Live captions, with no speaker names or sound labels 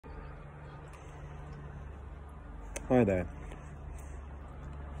Hi there.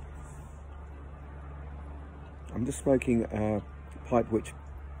 I'm just smoking a pipe which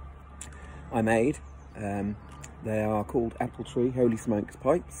I made. They are called Appletree Holy Smokes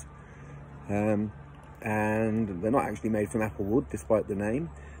pipes, and they're not actually made from apple wood despite the name.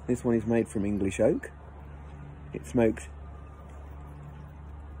 This one is made from English oak. It smokes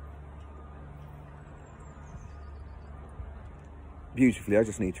beautifully. I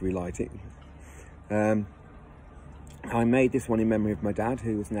just need to relight it. I made this one in memory of my dad,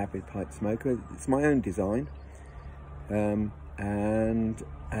 who was an avid pipe smoker. It's my own design, and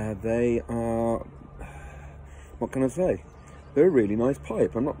they are, what can I say? They're a really nice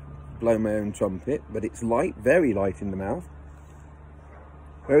pipe. I'm not blowing my own trumpet, but it's light, very light in the mouth,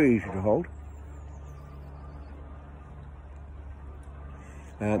 very easy to hold.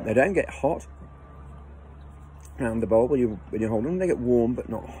 They don't get hot around the bowl when you're holding them. They get warm but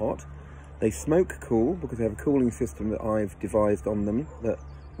not hot. They smoke cool because they have a cooling system that I've devised on them that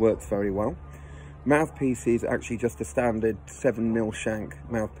works very well. Mouthpiece is actually just a standard 7mm shank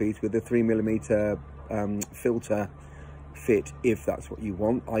mouthpiece with a 3mm filter fit, if that's what you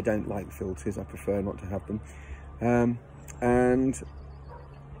want. I don't like filters, I prefer not to have them. And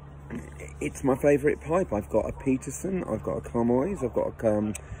it's my favourite pipe. I've got a Peterson, I've got a Comoys, I've got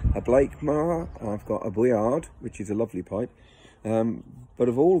a Blakemar, I've got a Bouillard, which is a lovely pipe. But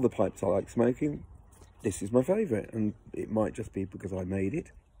of all the pipes I like smoking, this is my favourite, and it might just be because I made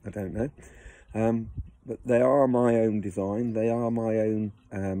it, I don't know. But they are my own design, they are my own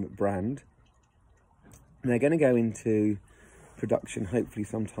brand. They're going to go into production hopefully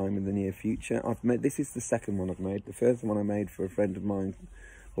sometime in the near future. This is the second one I've made. The first one I made for a friend of mine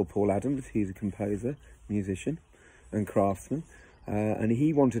called Paul Adams. He's a composer, musician and craftsman, and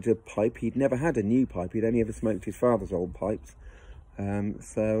he wanted a pipe. He'd never had a new pipe, he'd only ever smoked his father's old pipes.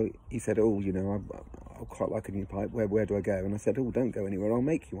 So he said, oh, you know, I quite like a new pipe, where do I go? And I said, oh, don't go anywhere, I'll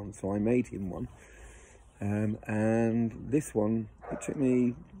make you one. So I made him one, and this one, it took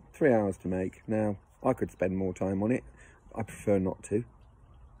me 3 hours to make. Now, I could spend more time on it, I prefer not to.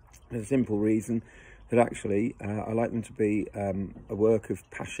 There's a simple reason that actually I like them to be a work of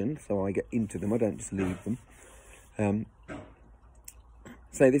passion, so I get into them, I don't just leave them.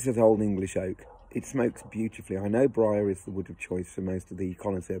 So this is old English oak. It smokes beautifully. I know briar is the wood of choice for most of the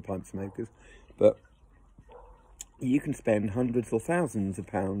connoisseur pipe smokers, but you can spend hundreds or thousands of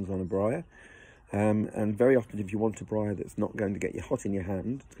pounds on a briar, and very often if you want a briar that's not going to get you hot in your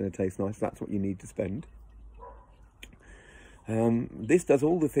hand, it's going to taste nice, that's what you need to spend. This does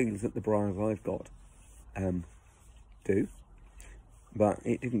all the things that the briars I've got do, but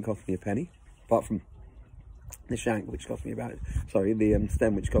it didn't cost me a penny, apart from the shank, which cost me about, the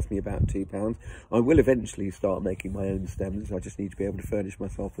stem, which cost me about £2. I will eventually start making my own stems. I just need to be able to furnish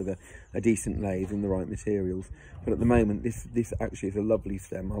myself with a decent lathe and the right materials. But at the moment, this actually is a lovely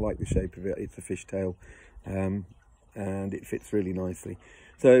stem. I like the shape of it. It's a fishtail, and it fits really nicely.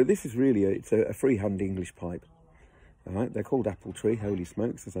 So this is really it's a freehand English pipe. All right, they're called Appletree Holy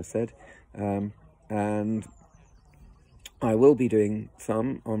Smokes, as I said, and I will be doing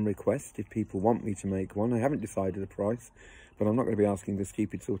some on request if people want me to make one. I haven't decided a price, but I'm not going to be asking the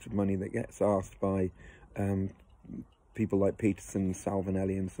stupid sort of money that gets asked by people like Peterson,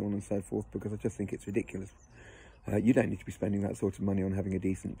 Salvinelli and so on and so forth, because I just think it's ridiculous. You don't need to be spending that sort of money on having a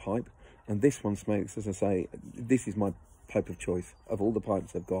decent pipe. And this one smokes, as I say, this is my pipe of choice. Of all the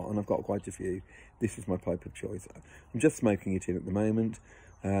pipes I've got, and I've got quite a few, this is my pipe of choice. I'm just smoking it in at the moment.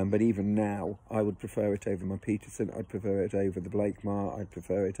 But even now, I would prefer it over my Peterson, I'd prefer it over the Blakemar, I'd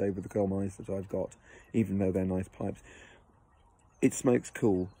prefer it over the Comoys that I've got, even though they're nice pipes. It smokes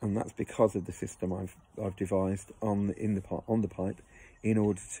cool, and that's because of the system I've devised on the pipe in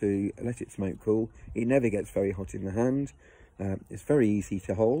order to let it smoke cool. It never gets very hot in the hand. It's very easy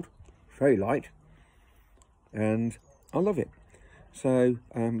to hold, very light, and I love it. So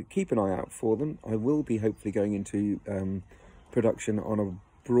keep an eye out for them. I will be hopefully going into production on a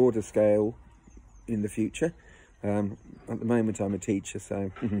broader scale in the future. At the moment I'm a teacher, so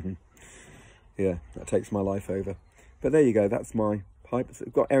yeah, that takes my life over. But there you go, that's my pipe. So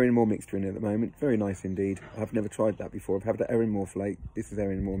I've got Erin Moore mixture in it at the moment, very nice indeed. I've never tried that before. I've had the Erin Moore flake, this is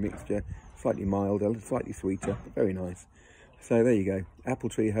Erin Moore mixture, slightly milder, slightly sweeter, but very nice. So there you go,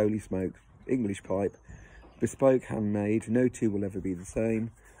 Appletree Holy Smokes, English pipe, bespoke, handmade, no two will ever be the same.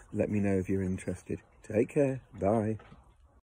 Let me know if you're interested. Take care, bye.